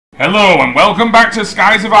Hello and welcome back to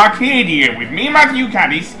Skies of Arcadia with me, Matthew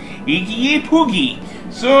Caddis, aka Poogie.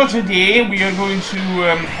 So today we are going to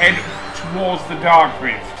head towards the Dark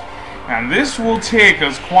Rift, and this will take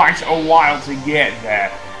us quite a while to get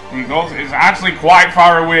there because it's actually quite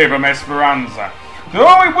far away from Esperanza.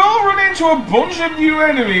 Though we will run into a bunch of new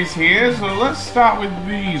enemies here, so let's start with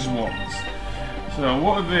these ones. So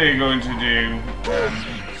what are they going to do?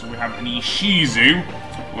 So we have an Ishizu,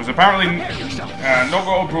 who was apparently not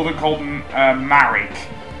got a brother called Marek.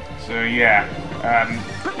 So yeah.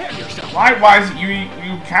 Likewise, you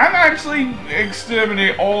can actually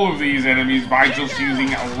exterminate all of these enemies by just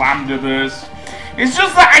using a Lambda Burst. It's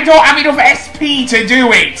just that I don't have enough SP to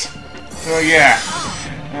do it! So yeah.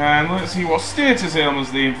 And let's see what status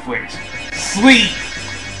ailments they inflict. Sleep!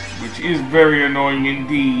 Which is very annoying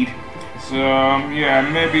indeed. So yeah,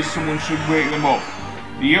 maybe someone should wake them up.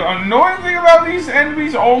 The annoying thing about these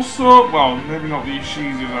enemies also, well, maybe not the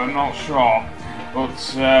Ishizus, I'm not sure. But,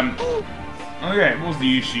 oh yeah, it was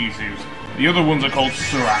the Ishizus. The other ones are called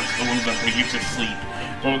Surats, the ones that put you to sleep.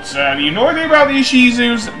 But the annoying thing about the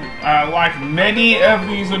Ishizus, like many of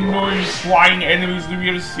these annoying flying enemies that we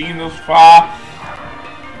have seen thus far,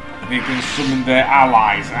 they can summon their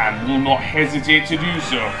allies and will not hesitate to do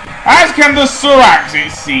so. As can the Surats,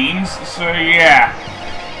 it seems. So yeah.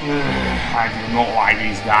 I do not like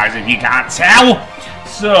these guys, if you can't tell.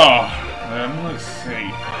 So, let's see.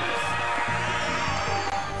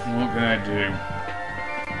 What can I do?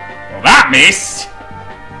 Well, that missed!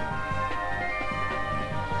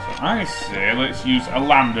 So I say let's use a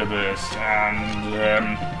Lambda Burst and,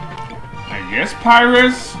 I guess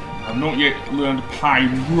Pyrus. I've not yet learned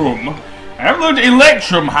Pyrum. I have learned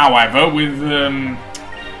Electrum, however, with,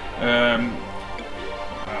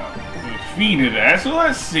 Fina there, so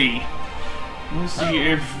let's see. Let's see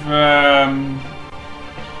if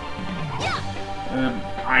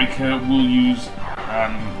Ica will use I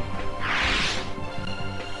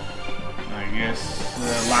guess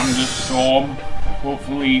Lambda Storm.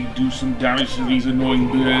 Hopefully do some damage to these annoying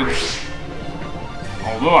birds.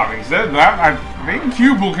 Although having said that, I think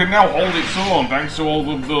Cubal can now hold its own thanks to all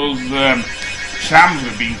of those chams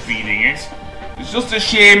have been feeding it. It's just a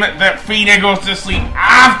shame that Fina goes to sleep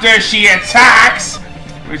after she attacks,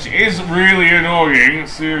 which is really annoying,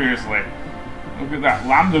 seriously. Look at that,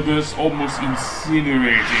 Lambda Burst almost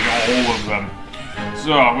incinerated all of them.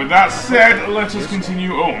 So, with that said, let us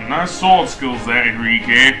continue. Oh, nice sword skills there,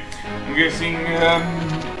 Enrique. I'm guessing,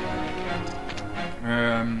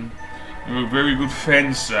 you're a very good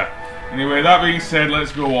fencer. Anyway, that being said,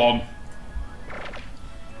 let's go on.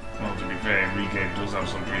 Well, to be fair, Enrique does have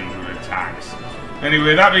some pretty good attacks.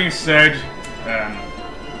 Anyway, that being said,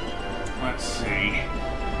 let's see.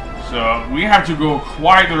 So, we have to go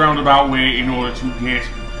quite the roundabout way in order to get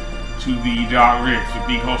to the Dark Rift,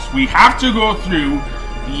 because we have to go through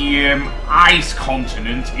the ice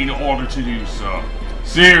continent in order to do so.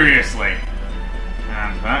 Seriously.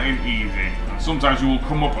 And that is easy. And sometimes you will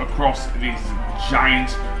come up across this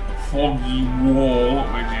giant foggy wall,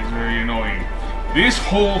 which is very annoying. This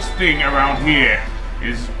whole thing around here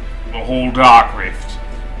is the whole Dark Rift.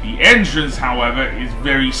 The entrance, however, is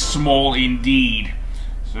very small indeed.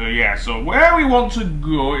 So yeah, so where we want to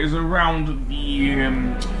go is around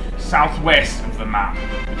the southwest of the map,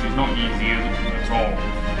 which is not easy at all.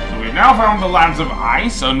 So we've now found the Lands of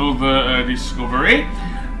Ice, another discovery,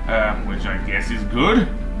 which I guess is good.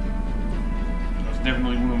 That's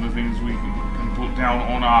definitely one of the things we can put down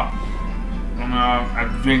on our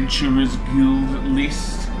Adventurers Guild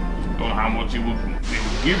list. Don't know how much it will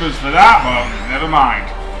give us for that, but never mind.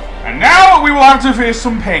 And now we will have to face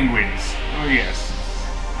some penguins. Oh yes.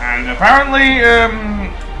 And apparently,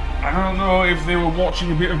 I don't know if they were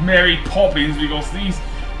watching a bit of Mary Poppins, because these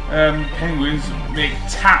penguins make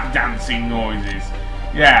tap dancing noises.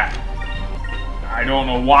 Yeah. I don't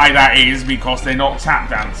know why that is, because they're not tap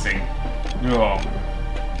dancing. No.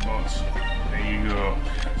 But, there you go.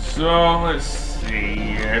 So, let's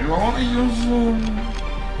see. Do I want to use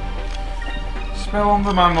spell on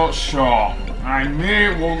them? I'm not sure. I may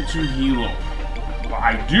want to heal up. But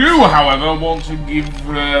I do, however, want to give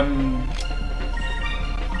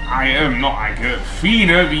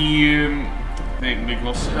Fina the thing,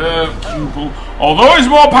 because her pupil, although it's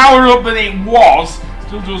more powered up than it was,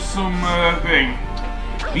 still does some thing.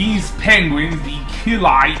 These penguins, the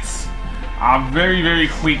Killites, are very, very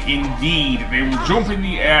quick indeed. They will jump in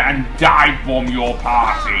the air and dive bomb your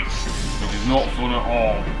party, which is not fun at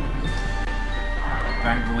all.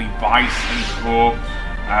 Thankfully, Vice and Co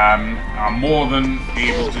are more than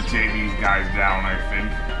able to take these guys down, I think.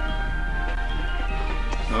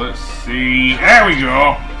 So let's see. There we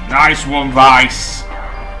go. Nice one, Vice.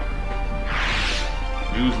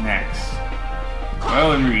 who's next?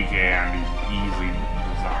 Well, Enrique, and he easily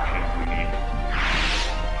does that head winning.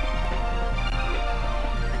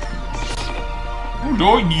 Oh,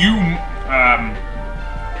 don't you,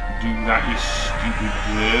 do that, you stupid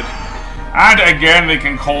bird. And again, they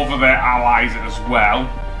can call for their allies as well,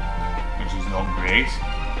 which is not great.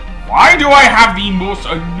 Why do I have the most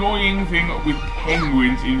annoying thing with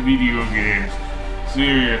penguins in video games?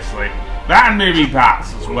 Seriously. That and maybe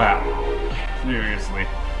bats as well. Seriously.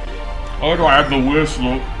 Why do I have the worst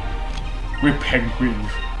luck with penguins?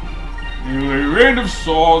 Anyway, Rain of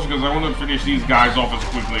Swords, because I want to finish these guys off as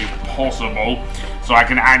quickly as possible, so I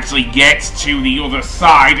can actually get to the other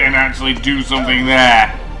side and actually do something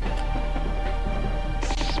there.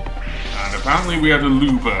 And apparently we have a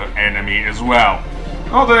looper enemy as well.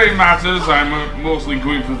 Not that it matters, I'm mostly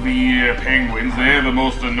going for the penguins. They're the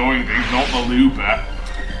most annoying things, not the looper.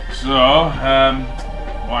 So,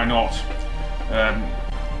 why not?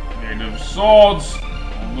 Rain of Swords,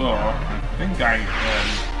 although I think I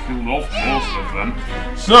killed off most of them.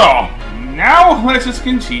 So, now let us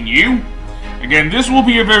continue. Again, this will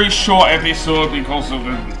be a very short episode because of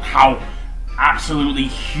how absolutely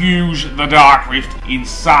huge the Dark Rift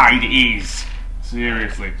inside is.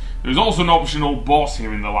 Seriously. There's also an optional boss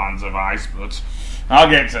here in the Lands of Ice, but I'll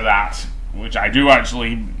get to that, which I do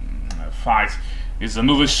actually fight. It's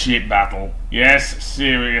another ship battle. Yes,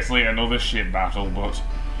 seriously, another ship battle, but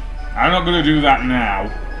I'm not going to do that now.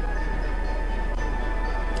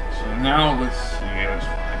 So now, let's see, let's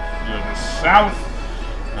find further south,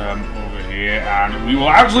 over here, and we will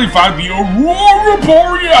actually find the Aurora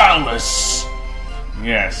Borealis!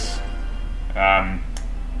 Yes.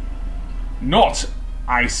 Not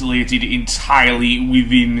isolated entirely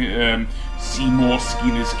within Seymour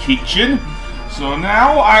Skinner's kitchen. So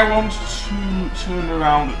now I want to turn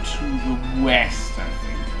around to the west, I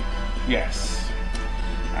think. Yes.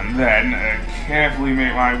 And then carefully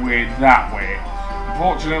make my way that way.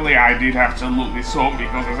 Unfortunately, I did have to look this up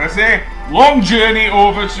because, as I say, long journey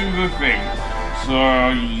over to the thing. So,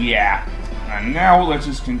 yeah. And now let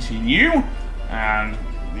us continue. And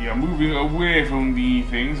we are moving away from the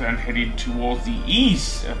things and headed towards the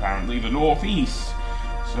east, apparently, the northeast.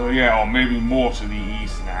 So yeah, or maybe more to the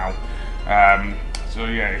east now. So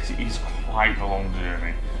yeah, it is quite a long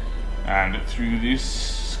journey. And through this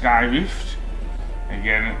sky rift,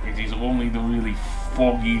 again, it is only the really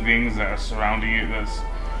foggy things that are surrounding it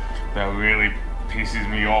that really pisses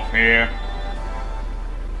me off here.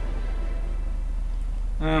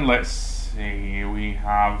 And let's see, we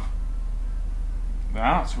have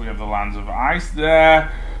that, we have the Lands of Ice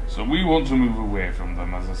there, so we want to move away from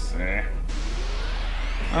them, as I say.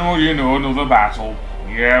 Oh, you know, another battle.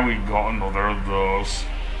 Yeah, we got another of those.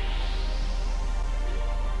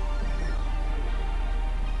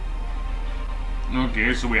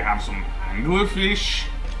 Okay, so we have some anglerfish.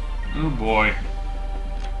 Oh boy.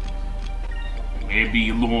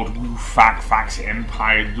 Maybe Lord Wu Fak Fak's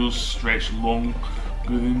empire does stretch longer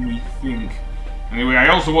than we think. Anyway, I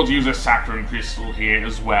also want to use a saccharine crystal here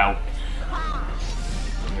as well.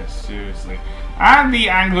 Yes, seriously. And the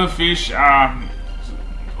anglerfish are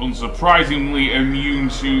unsurprisingly immune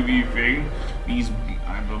to the thing. These,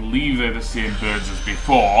 I believe they're the same birds as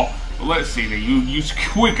before. But let's see, they use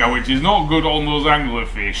quicker, which is not good on those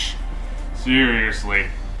anglerfish. Seriously.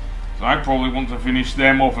 So I probably want to finish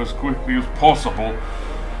them off as quickly as possible.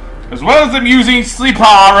 As well as them using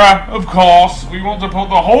Sleepara, of course. We want to put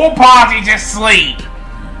the whole party to sleep.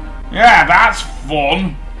 Yeah, that's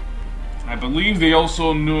fun. I believe they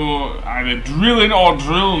also know either drilling or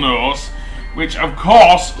drill nose, which of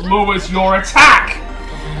course lowers your attack.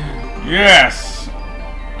 Yes.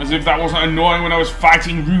 As if that wasn't annoying when I was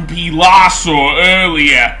fighting Rupee Lasso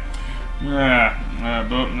earlier. Yeah,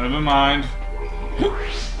 but never mind.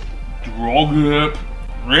 Droggerp.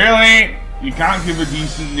 Really? You can't give a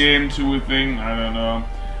decent name to a thing? I don't know.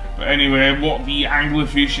 But anyway, what the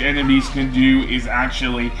anglerfish enemies can do is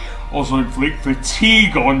actually also inflict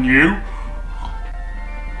fatigue on you,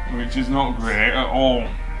 which is not great at all.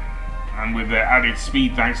 And with their added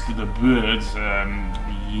speed thanks to the birds,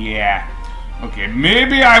 yeah. Okay,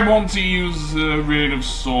 maybe I want to use Rain of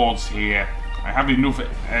Swords here. I have enough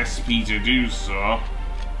SP to do so.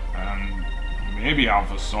 Maybe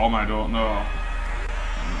Alpha Storm, I don't know.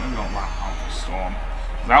 Maybe not that Alpha Storm.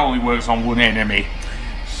 That only works on one enemy.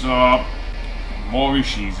 So, more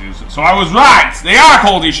Ishizus. So I was right! They are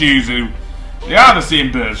called Ishizu! They are the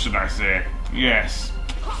same birds, should I say. Yes.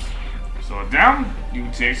 So down, you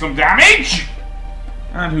take some damage!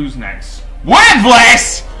 And who's next?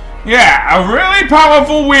 Windless! Yeah, a really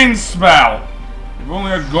powerful wind spell. If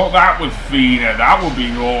only I got that with Fina, that would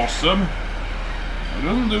be awesome. It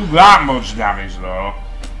doesn't do that much damage though.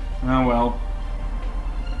 Oh well.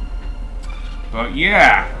 But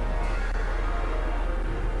yeah.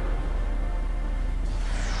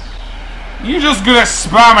 You're just gonna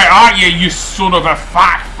spam it, aren't you, you son of a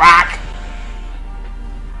fuck?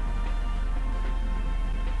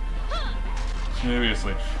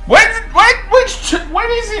 Seriously. When is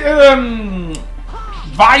it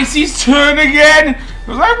Vice's turn again?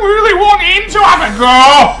 Because I really want him to have a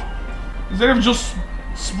go! Instead of just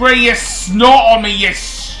spray your snot on me, you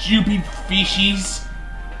stupid fishies.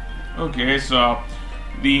 Okay, so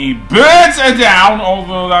the birds are down,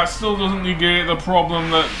 although that still doesn't negate the problem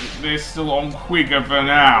that they're still on quicker for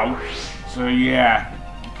now. So yeah.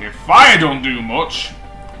 Okay, fire don't do much,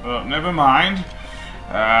 but never mind.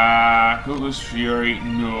 Cutlass Fury,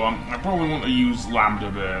 no, I probably want to use Lambda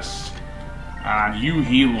Burst. And you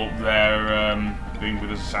heal up their thing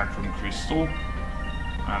with a Sacrum Crystal.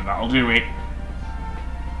 And that'll do it.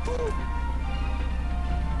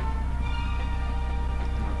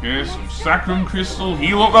 Okay, some Sacrum Crystal,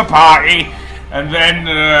 heal up the party. And then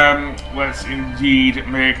let's indeed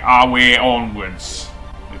make our way onwards.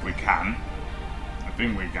 If we can. I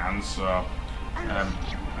think we can, so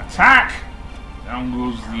attack. Down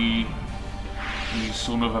goes the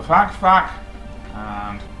son of a fact,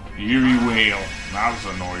 and Eerie Whale. That's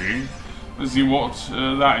annoying. Let's see what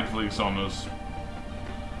that inflicts on us.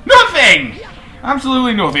 Nothing!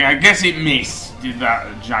 Absolutely nothing. I guess it missed, did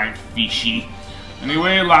that giant fishy.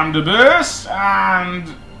 Anyway, Lambda Burst,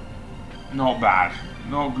 and not bad.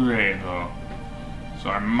 Not great though. So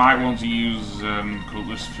I might want to use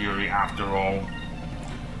Cutlass Fury after all.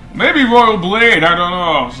 Maybe Royal Blade, I don't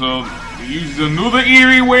know. So, he uses another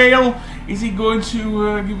Eerie Whale. Is he going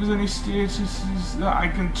to give us any statuses that I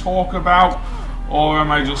can talk about? Or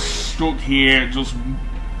am I just stuck here, just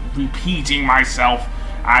repeating myself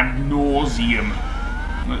ad nauseum?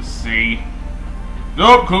 Let's see.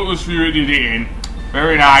 Nope, Cutlass Fury did it in.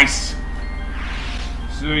 Very nice.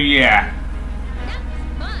 So, yeah.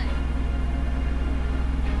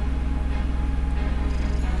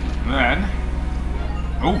 Then...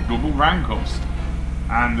 oh, double rank ups.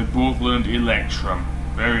 And they both learned Electrum.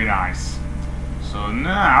 Very nice. So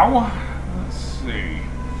now, let's see.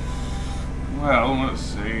 Well, let's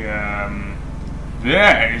see.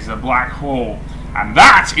 There is a black hole. And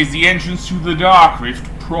that is the entrance to the Dark Rift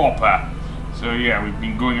proper. So yeah, we've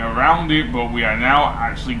been going around it, but we are now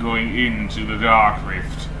actually going into the Dark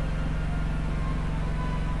Rift.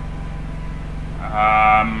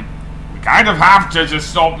 We kind of have to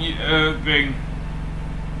stop thing.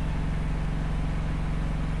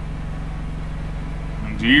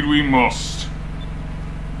 Indeed we must.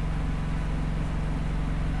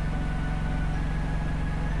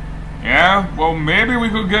 Yeah, well maybe we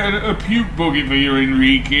could get a puke buggy for you,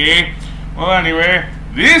 Enrique. Well anyway,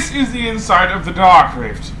 this is the inside of the Dark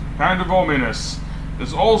Rift. Kind of ominous.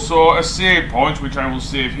 There's also a save point, which I will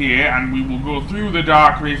save here, and we will go through the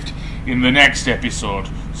Dark Rift in the next episode.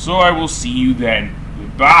 So I will see you then.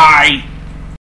 Goodbye!